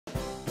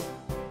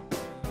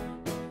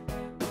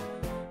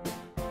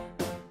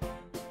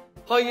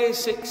Hi Year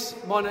 6,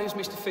 my name's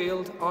Mr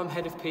Field, I'm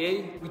Head of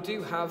PE. We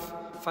do have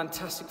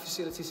fantastic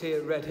facilities here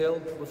at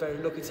Redhill, we're very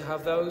lucky to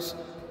have those.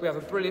 We have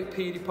a brilliant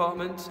PE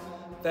department.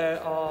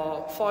 There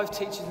are 5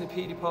 teachers in the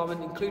PE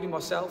department, including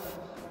myself.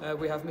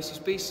 We have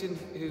Mrs Beeson,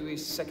 who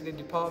is second in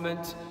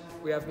department.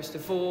 We have Mr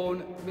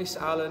Vaughan, Miss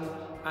Allen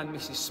and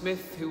Mrs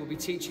Smith, who will be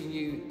teaching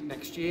you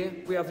next year.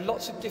 We have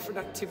lots of different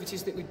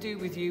activities that we do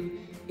with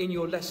you in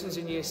your lessons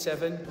in Year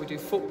 7. We do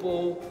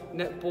football,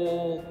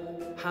 netball,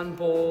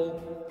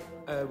 handball,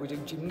 we do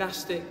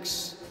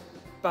gymnastics,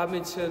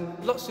 badminton,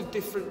 lots of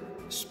different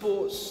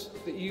sports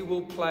that you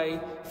will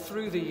play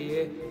through the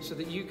year so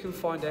that you can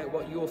find out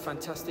what you're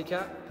fantastic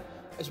at.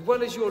 As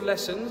well as your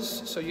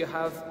lessons, so you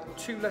have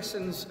 2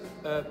 lessons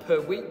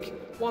per week.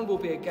 One will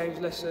be a games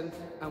lesson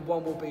and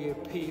one will be a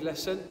PE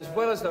lesson. As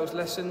well as those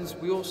lessons,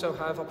 we also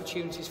have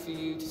opportunities for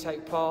you to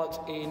take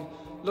part in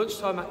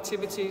lunchtime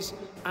activities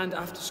and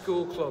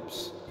after-school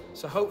clubs.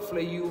 So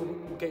hopefully you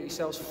will get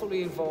yourselves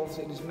fully involved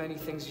in as many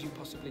things as you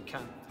possibly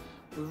can.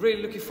 We're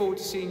really looking forward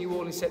to seeing you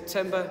all in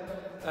September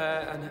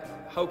and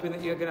hoping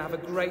that you're going to have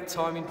a great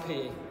time in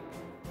PE.